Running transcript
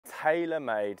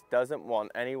TAYLORMADE doesn't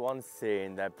want anyone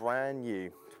seeing their brand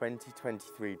new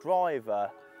 2023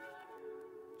 driver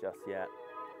just yet.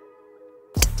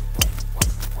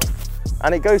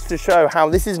 And it goes to show how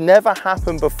this has never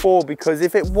happened before, because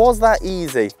if it was that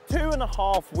easy,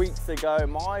 2.5 weeks ago,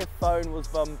 my phone was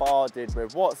bombarded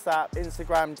with WhatsApp,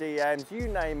 Instagram DMs, you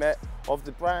name it, of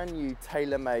the brand new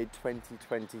TAYLORMADE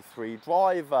 2023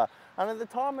 driver. And at the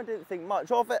time I didn't think much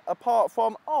of it, apart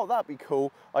from, oh, that'd be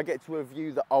cool. I get to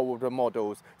review the older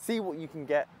models, see what you can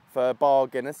get for a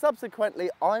bargain, and subsequently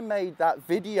I made that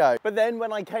video. But then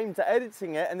when I came to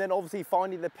editing it, and then obviously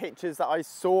finding the pictures that I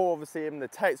saw obviously in the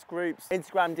text groups,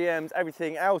 Instagram DMs,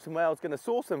 everything else, and where I was going to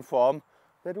source them from,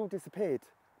 they'd all disappeared.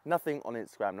 Nothing on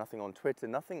Instagram, nothing on Twitter,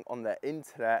 nothing on the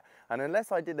internet. And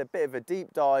unless I did a bit of a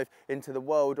deep dive into the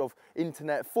world of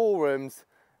internet forums,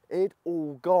 it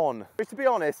all gone. Which, to be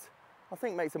honest, I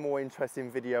think makes a more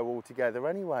interesting video altogether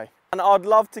anyway. And I'd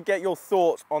love to get your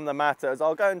thoughts on the matter, as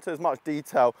I'll go into as much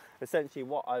detail, essentially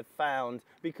what I've found,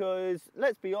 because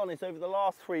let's be honest, over the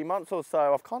last 3 months or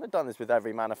so, I've kind of done this with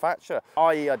every manufacturer,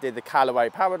 i.e. I did the Callaway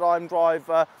Paradigm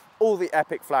driver, all the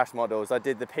Epic Flash models, I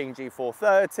did the Ping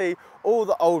G430, all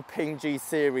the old Ping G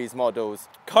series models,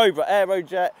 Cobra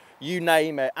Aerojet, you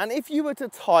name it. And if you were to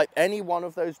type any one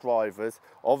of those drivers,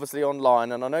 obviously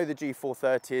online, and I know the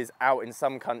G430 is out in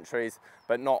some countries,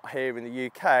 but not here in the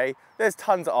UK, there's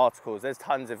tons of articles, there's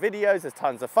tons of videos, there's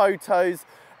tons of photos,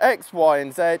 X, Y,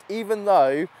 and Z, even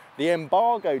though the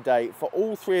embargo date for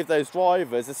all three of those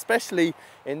drivers, especially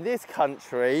in this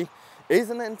country,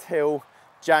 isn't until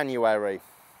January.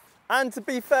 And to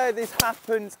be fair, this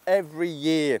happens every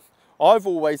year. I've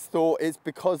always thought it's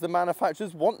because the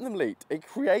manufacturers want them leaked. It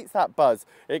creates that buzz.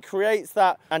 It creates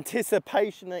that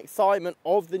anticipation and excitement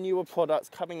of the newer products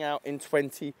coming out in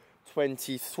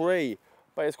 2023.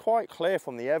 But it's quite clear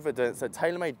from the evidence that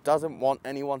TAYLORMADE doesn't want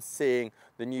anyone seeing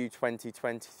the new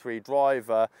 2023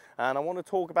 driver. And I want to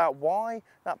talk about why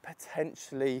that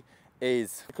potentially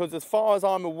is. Because as far as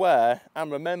I'm aware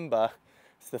and remember,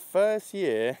 it's the first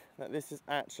year that this has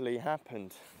actually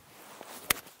happened.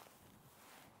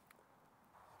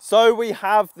 So we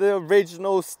have the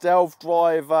original stealth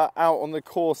driver out on the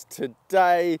course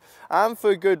today, and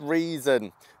for good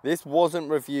reason. This wasn't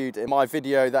reviewed in my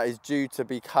video that is due to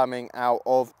be coming out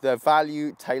of the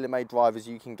value TAYLORMADE drivers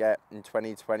you can get in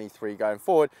 2023 going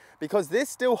forward, because this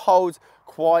still holds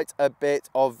quite a bit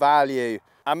of value.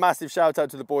 A massive shout out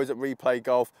to the boys at Replay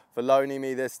Golf for loaning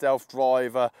me this stealth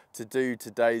driver to do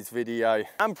today's video,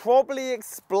 and probably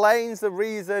explains the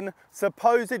reason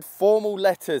supposed formal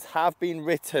letters have been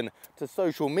written to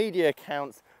social media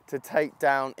accounts to take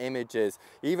down images.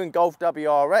 Even Golf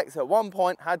WRX at one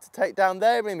point had to take down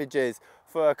their images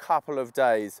for a couple of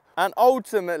days. And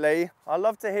ultimately, I'd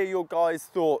love to hear your guys'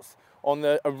 thoughts on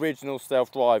the original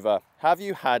stealth driver. Have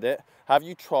you had it? Have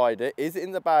you tried it? Is it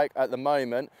in the bag at the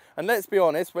moment? And let's be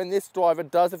honest, when this driver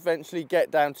does eventually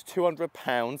get down to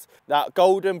 £200, that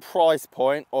golden price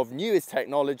point of newest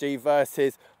technology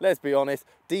versus, let's be honest,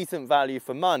 decent value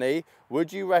for money,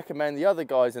 would you recommend the other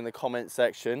guys in the comment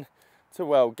section to,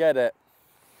 well, get it?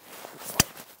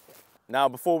 Now,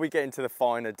 before we get into the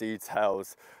finer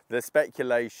details, the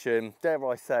speculation, dare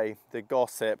I say, the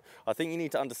gossip, I think you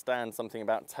need to understand something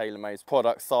about TAYLORMADE's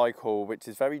product cycle, which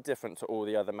is very different to all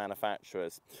the other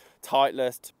manufacturers.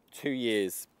 Titleist, 2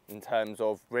 years in terms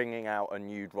of bringing out a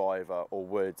new driver or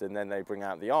woods, and then they bring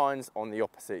out the irons on the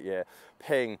opposite year.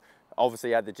 Ping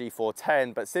obviously had the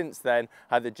G410, but since then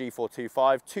had the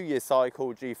G425, 2 year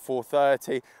cycle,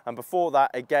 G430, and before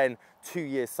that again 2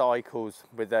 year cycles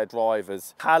with their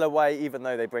drivers. Callaway, even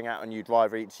though they bring out a new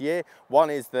driver each year, one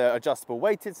is the adjustable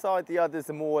weighted side, the other is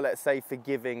the more, let's say,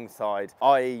 forgiving side,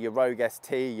 i.e. your Rogue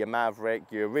ST, your Maverick,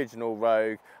 your original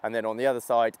Rogue, and then on the other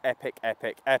side, Epic,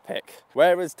 Epic, Epic.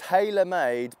 Whereas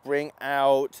TAYLORMADE bring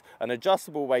out an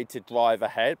adjustable weighted driver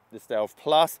head, the Stealth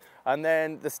Plus, and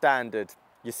then the standard,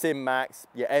 your Sim Max,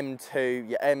 your M2,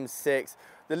 your M6,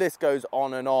 the list goes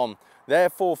on and on.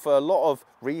 Therefore, for a lot of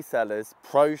resellers,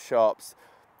 pro shops,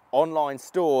 online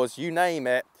stores, you name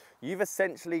it, you've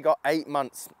essentially got 8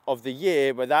 months of the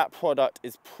year where that product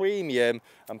is premium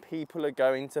and people are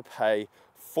going to pay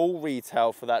full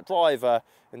retail for that driver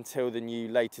until the new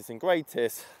latest and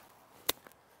greatest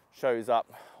shows up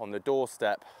on the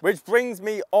doorstep. Which brings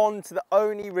me on to the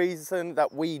only reason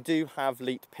that we do have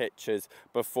leaked pictures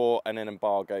before an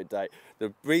embargo date.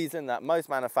 The reason that most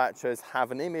manufacturers have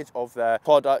an image of their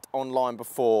product online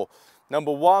before.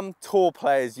 Number one, tour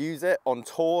players use it on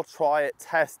tour, try it,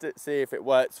 test it, see if it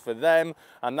works for them,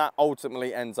 and that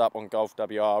ultimately ends up on Golf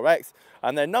WRX.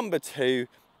 And then number two,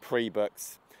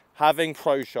 pre-books. having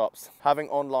pro shops, having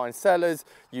online sellers,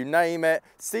 you name it,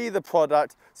 see the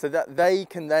product so that they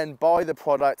can then buy the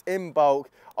product in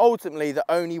bulk. Ultimately, the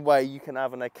only way you can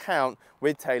have an account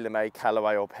with TaylorMade,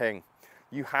 Callaway or Ping.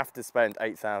 You have to spend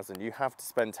 8,000, you have to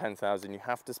spend 10,000, you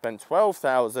have to spend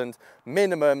 12,000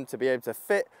 minimum to be able to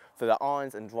fit for the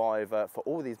irons and driver for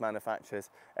all these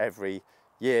manufacturers every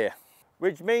year.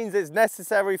 Which means it's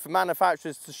necessary for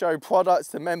manufacturers to show products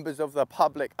to members of the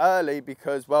public early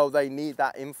because, well, they need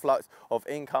that influx of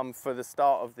income for the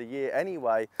start of the year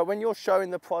anyway. But when you're showing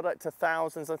the product to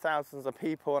thousands and thousands of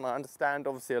people, and I understand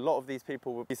obviously a lot of these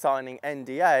people will be signing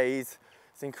NDAs,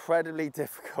 it's incredibly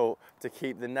difficult to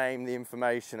keep the name, the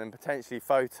information, and potentially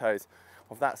photos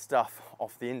of that stuff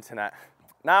off the internet.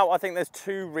 Now, I think there's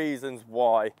two reasons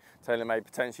why TaylorMade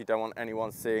potentially don't want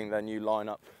anyone seeing their new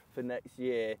lineup for next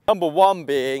year. Number one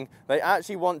being they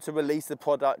actually want to release the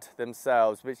product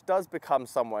themselves, which does become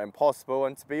somewhat impossible.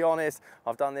 And to be honest,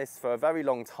 I've done this for a very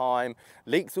long time.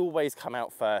 Leaks always come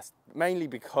out first, mainly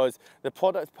because the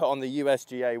product's put on the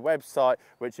USGA website,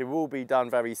 which it will be done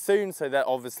very soon, so that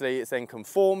obviously it's then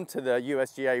conformed to the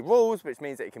USGA rules, which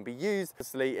means that it can be used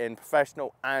obviously in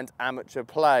professional and amateur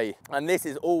play. And this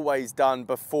is always done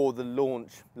before the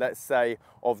launch, let's say,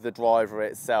 of the driver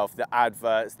itself, the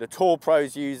adverts, the tour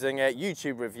pros using it,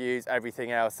 YouTube reviews,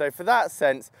 everything else. So for that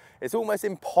sense, it's almost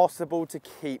impossible to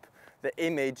keep the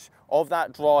image of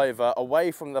that driver away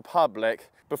from the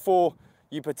public before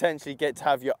you potentially get to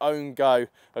have your own go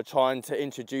at trying to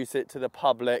introduce it to the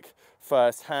public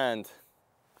firsthand.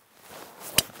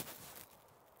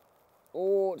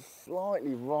 Oh,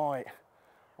 slightly right.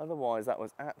 Otherwise, that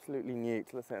was absolutely mute.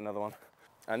 Let's hit another one.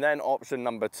 And then option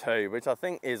number two, which I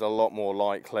think is a lot more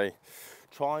likely,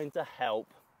 trying to help,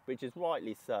 which is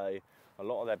rightly so, a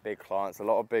lot of their big clients, a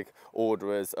lot of big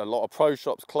orderers, a lot of pro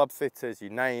shops, club fitters, you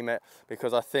name it,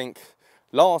 because I think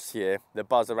last year, the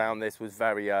buzz around this was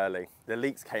very early. The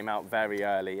leaks came out very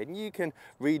early, and you can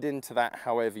read into that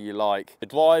however you like. The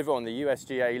driver on the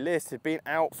USGA list had been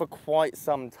out for quite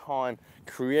some time,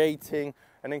 creating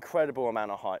an incredible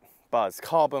amount of hype. Buzz,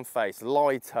 carbon face,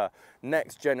 lighter,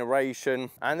 next generation,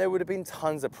 and there would have been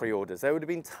tons of pre-orders, there would have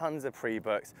been tons of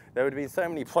pre-books, there would have been so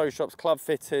many pro shops, club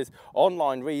fitters,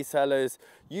 online resellers,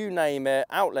 you name it,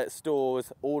 outlet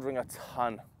stores ordering a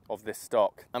ton of this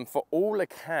stock. And for all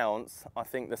accounts, I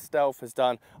think the Stealth has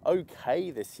done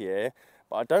okay this year,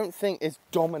 but I don't think it's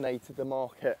dominated the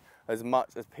market as much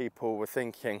as people were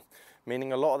thinking,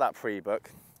 meaning a lot of that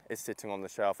pre-book is sitting on the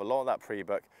shelf, a lot of that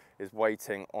pre-book is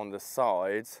waiting on the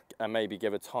sides, and maybe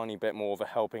give a tiny bit more of a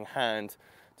helping hand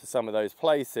to some of those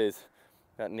places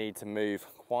that need to move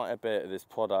quite a bit of this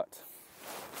product.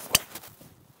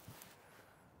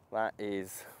 That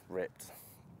is ripped.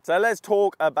 So let's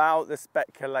talk about the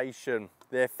speculation,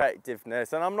 the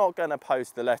effectiveness, and I'm not going to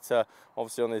post the letter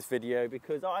obviously on this video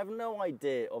because I have no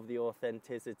idea of the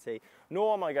authenticity,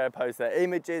 nor am I going to post their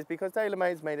images because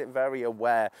TaylorMade's made it very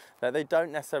aware that they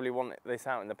don't necessarily want this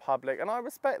out in the public, and I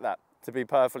respect that, to be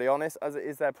perfectly honest, as it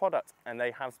is their product and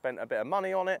they have spent a bit of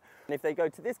money on it. And if they go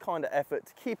to this kind of effort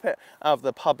to keep it out of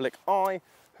the public eye,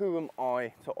 who am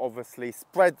I to obviously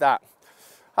spread that?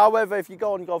 However, if you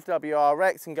go on Golf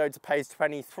WRX and go to page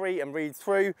 23 and read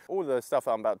through, all the stuff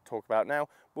that I'm about to talk about now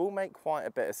will make quite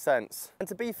a bit of sense. And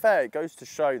to be fair, it goes to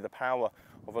show the power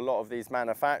of a lot of these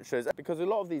manufacturers, because a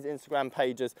lot of these Instagram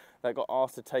pages that got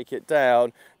asked to take it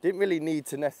down didn't really need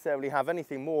to necessarily have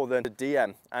anything more than a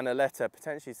DM and a letter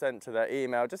potentially sent to their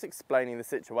email just explaining the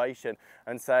situation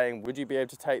and saying, would you be able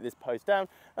to take this post down,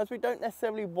 as we don't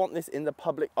necessarily want this in the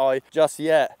public eye just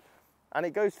yet. And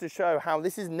it goes to show how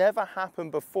this has never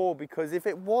happened before, because if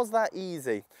it was that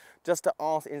easy just to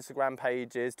ask Instagram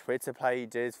pages, Twitter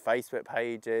pages, Facebook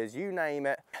pages, you name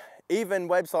it, even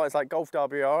websites like Golf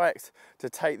WRX to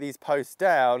take these posts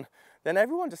down, then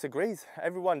everyone just agrees.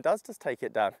 Everyone does just take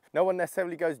it down. No one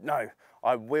necessarily goes, no,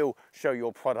 I will show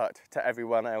your product to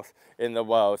everyone else in the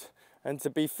world. And to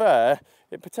be fair,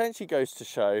 it potentially goes to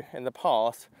show in the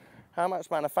past how much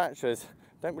manufacturers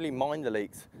don't really mind the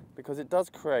leaks, because it does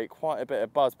create quite a bit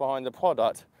of buzz behind the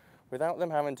product without them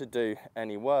having to do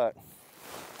any work.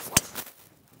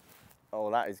 Oh,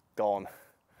 that is gone.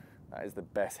 That is the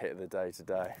best hit of the day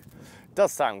today. It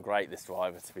does sound great, this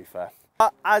driver, to be fair.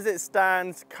 But as it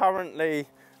stands currently,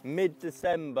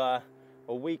 mid-December,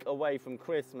 a week away from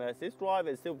Christmas, this driver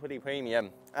is still pretty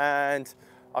premium. And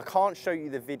I can't show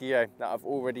you the video that I've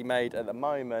already made at the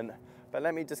moment, but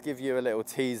let me just give you a little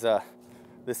teaser.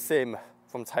 The Sim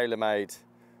from TaylorMade,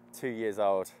 2 years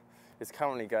old, is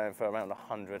currently going for around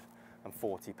 £140.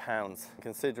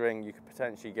 Considering you could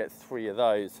potentially get 3 of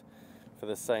those for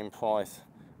the same price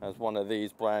as one of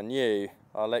these brand new,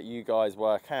 I'll let you guys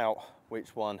work out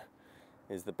which one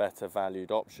is the better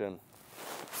valued option.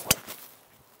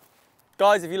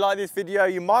 Guys, if you like this video,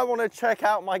 you might want to check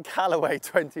out my Callaway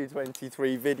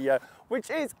 2023 video, which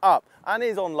is up and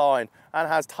is online and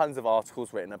has tons of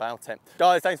articles written about it.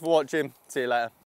 Guys, thanks for watching. See you later.